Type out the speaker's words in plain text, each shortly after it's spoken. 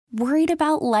Worried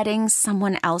about letting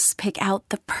someone else pick out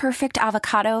the perfect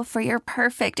avocado for your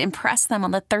perfect impress them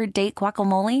on the third date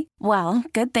guacamole? Well,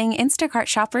 good thing Instacart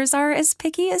shoppers are as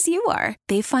picky as you are.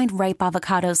 They find ripe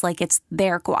avocados like it's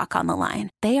their guac on the line.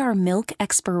 They are milk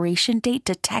expiration date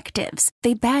detectives.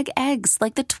 They bag eggs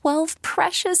like the 12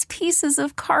 precious pieces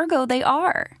of cargo they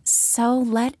are. So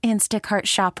let Instacart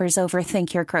shoppers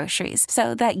overthink your groceries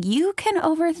so that you can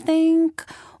overthink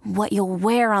what you'll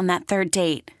wear on that third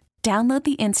date. Download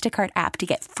the Instacart app to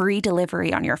get free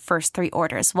delivery on your first 3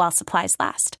 orders while supplies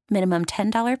last. Minimum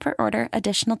 $10 per order.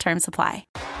 Additional terms apply.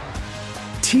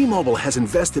 T-Mobile has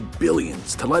invested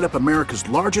billions to light up America's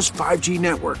largest 5G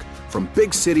network, from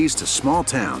big cities to small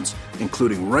towns,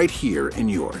 including right here in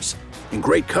yours. And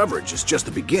great coverage is just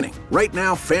the beginning. Right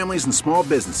now, families and small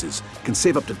businesses can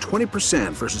save up to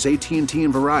 20% versus AT&T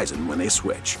and Verizon when they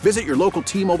switch. Visit your local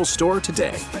T-Mobile store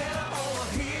today.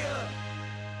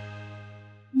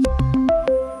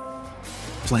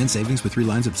 Plan savings with 3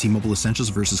 lines of T-Mobile Essentials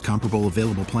versus comparable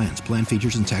available plans. Plan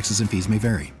features and taxes and fees may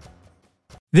vary.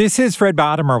 This is Fred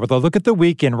Bodimer with a look at the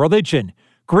week in religion.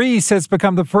 Greece has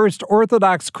become the first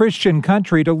Orthodox Christian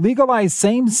country to legalize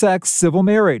same-sex civil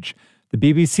marriage. The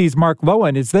BBC's Mark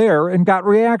Lowen is there and got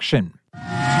reaction.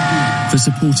 For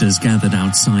supporters gathered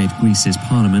outside Greece's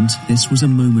parliament, this was a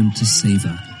moment to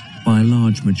savour. By a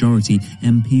large majority,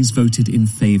 MPs voted in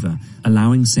favour,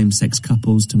 allowing same-sex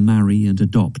couples to marry and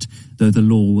adopt, though the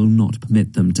law will not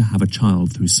permit them to have a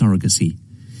child through surrogacy.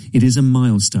 It is a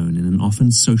milestone in an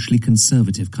often socially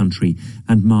conservative country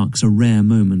and marks a rare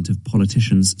moment of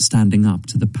politicians standing up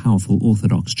to the powerful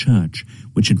Orthodox Church,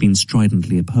 which had been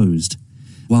stridently opposed.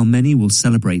 While many will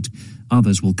celebrate,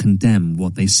 others will condemn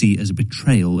what they see as a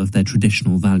betrayal of their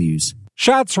traditional values.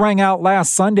 Shots rang out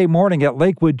last Sunday morning at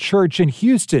Lakewood Church in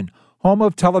Houston, home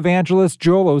of televangelist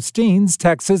Joel Osteen's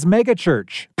Texas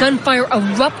megachurch. Gunfire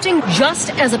erupting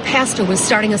just as a pastor was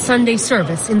starting a Sunday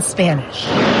service in Spanish.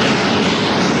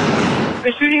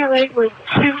 We're shooting at Lakewood.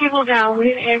 2 people down. We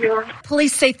need an ambulance.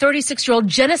 Police say 36-year-old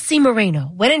Genesee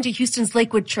Moreno went into Houston's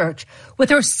Lakewood Church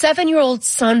with her 7-year-old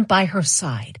son by her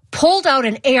side, pulled out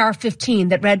an AR-15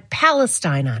 that read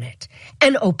Palestine on it,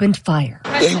 and opened fire.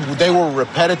 They were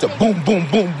repetitive. Boom, boom,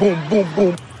 boom, boom, boom,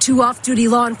 boom. 2 off-duty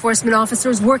law enforcement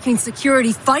officers working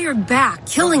security fired back,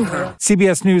 killing her.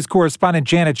 CBS News correspondent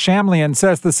Janet Shamlian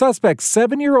says the suspect's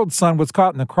 7-year-old son was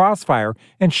caught in the crossfire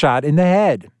and shot in the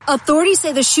head. Authorities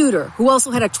say the shooter, who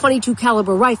also had a .22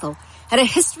 caliber rifle, had a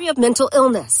history of mental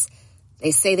illness.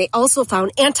 They say they also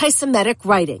found anti-Semitic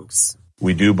writings.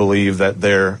 We do believe that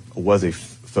there was a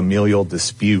familial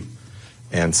dispute,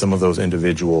 and some of those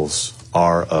individuals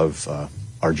are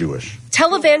Jewish.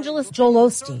 Televangelist Joel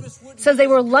Osteen says they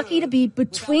were lucky to be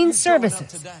between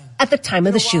services at the time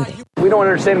of the shooting. We don't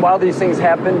understand why these things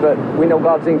happen, but we know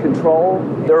God's in control.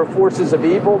 There are forces of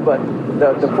evil, but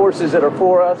the forces that are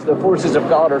for us, the forces of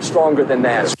God, are stronger than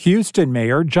that. Houston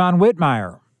Mayor John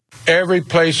Whitmire. Every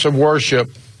place of worship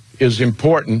is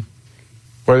important,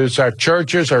 whether it's our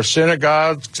churches, our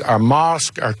synagogues, our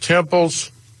mosques, our temples.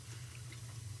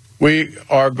 We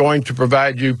are going to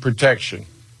provide you protection.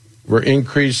 We're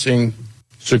increasing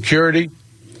security,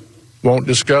 won't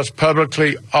discuss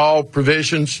publicly all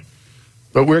provisions,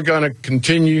 but we're going to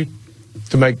continue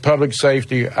to make public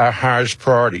safety our highest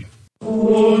priority.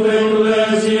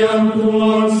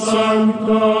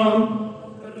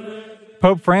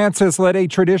 Pope Francis led a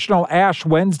traditional Ash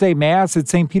Wednesday Mass at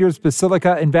St. Peter's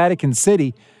Basilica in Vatican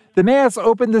City. The Mass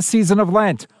opened the season of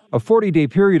Lent, a 40-day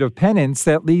period of penance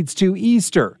that leads to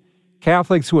Easter.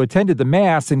 Catholics who attended the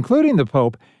Mass, including the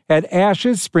Pope, had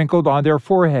ashes sprinkled on their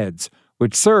foreheads,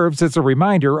 which serves as a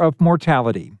reminder of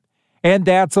mortality. And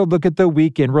that's a look at the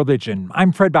week in religion.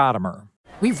 I'm Fred Bodimer.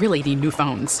 We really need new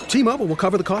phones. T-Mobile will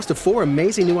cover the cost of 4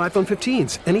 amazing new iPhone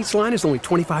 15s, and each line is only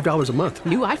 $25 a month.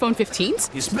 New iPhone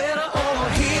 15s? It's better over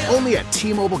here. Only at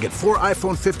T-Mobile, get 4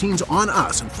 iPhone 15s on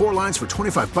us and 4 lines for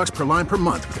 $25 per line per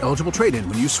month with eligible trade-in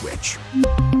when you switch.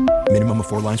 Minimum of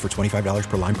 4 lines for $25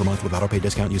 per line per month with autopay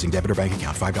discount using debit or bank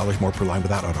account. $5 more per line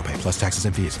without autopay, plus taxes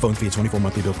and fees. Phone fee at 24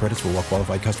 monthly bill credits for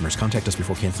well-qualified customers. Contact us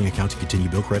before canceling account to continue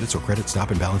bill credits or credit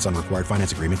stop and balance on required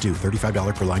finance agreement due.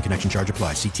 $35 per line connection charge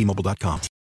applies. See T-Mobile.com.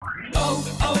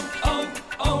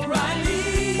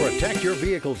 O'Reilly. Protect your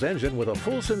vehicle's engine with a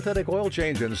full synthetic oil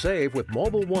change and save with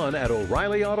Mobile One at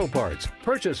O'Reilly Auto Parts.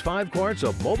 Purchase 5 quarts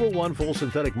of Mobile One full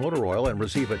synthetic motor oil and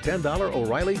receive a $10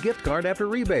 O'Reilly gift card after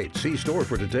rebate. See store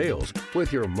for details.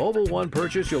 With your Mobile One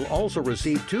purchase, you'll also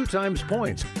receive 2 times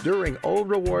points during O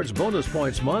Rewards Bonus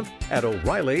Points Month at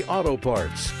O'Reilly Auto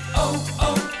Parts.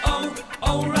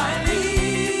 O'Reilly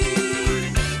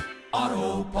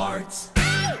Auto Parts.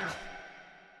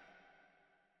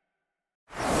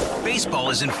 Baseball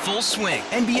is in full swing.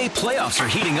 NBA playoffs are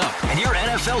heating up, and your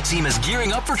NFL team is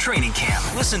gearing up for training camp.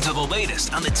 Listen to the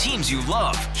latest on the teams you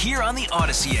love here on the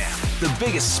Odyssey app. The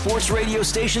biggest sports radio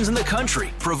stations in the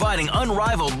country, providing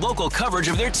unrivaled local coverage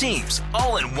of their teams,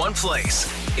 all in one place.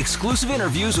 Exclusive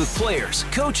interviews with players,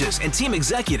 coaches, and team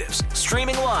executives,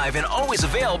 streaming live and always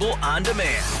available on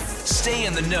demand. Stay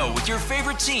in the know with your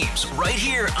favorite teams right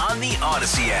here on the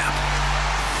Odyssey app.